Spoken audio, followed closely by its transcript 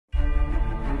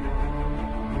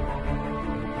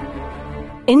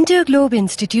Indo Globe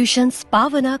Institution's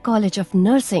Pavana College of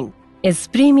Nursing is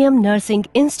premium nursing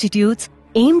institutes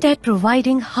aimed at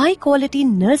providing high-quality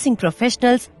nursing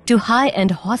professionals to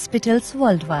high-end hospitals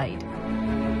worldwide.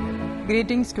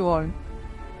 Greetings to all.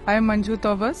 I am Manju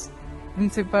Thomas,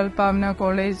 Principal, Pavana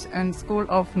College and School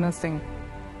of Nursing.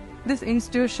 This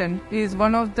institution is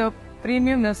one of the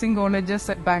premium nursing colleges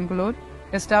at Bangalore,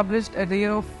 established at the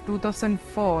year of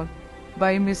 2004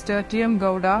 by Mr. T.M.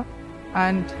 Gowda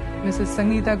and Mrs.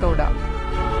 Sangeeta Gowda.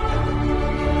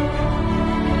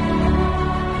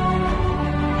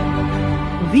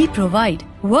 We provide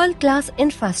world-class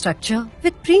infrastructure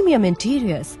with premium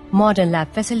interiors, modern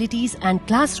lab facilities and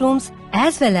classrooms,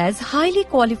 as well as highly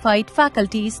qualified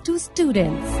faculties to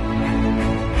students.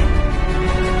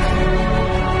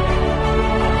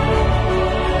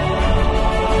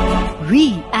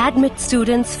 We admit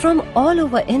students from all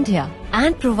over India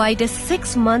and provide a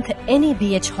 6-month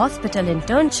NABH hospital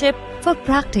internship for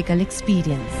practical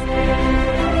experience.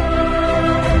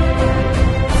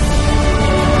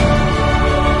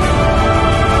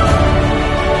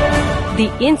 The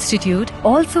institute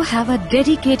also have a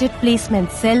dedicated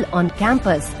placement cell on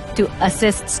campus to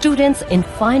assist students in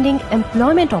finding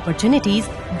employment opportunities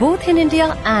both in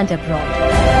India and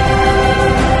abroad.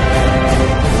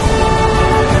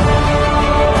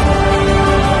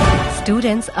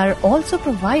 Students are also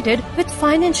provided with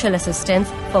financial assistance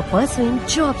for pursuing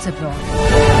jobs abroad.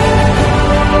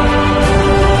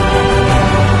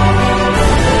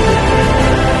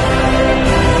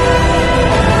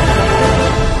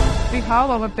 We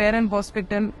have our parent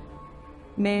hospital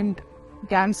named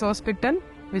GAMS Hospital,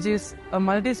 which is a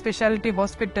multi-speciality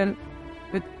hospital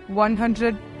with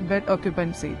 100 bed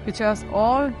occupancy, which has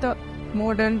all the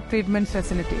modern treatment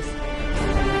facilities.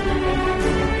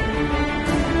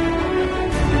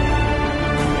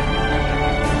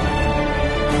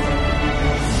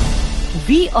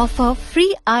 We offer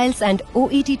free IELTS and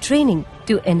OET training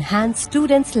to enhance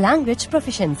students' language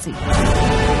proficiency.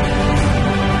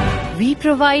 We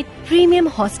provide premium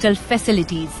hostel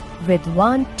facilities with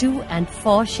 1, 2 and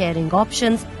 4 sharing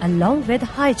options along with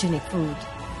hygienic food.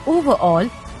 Overall,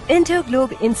 Indo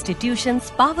Globe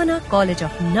Institution's Pavana College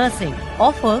of Nursing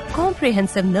offer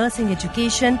comprehensive nursing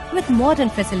education with modern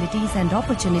facilities and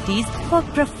opportunities for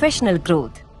professional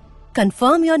growth.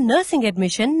 Confirm your nursing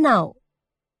admission now.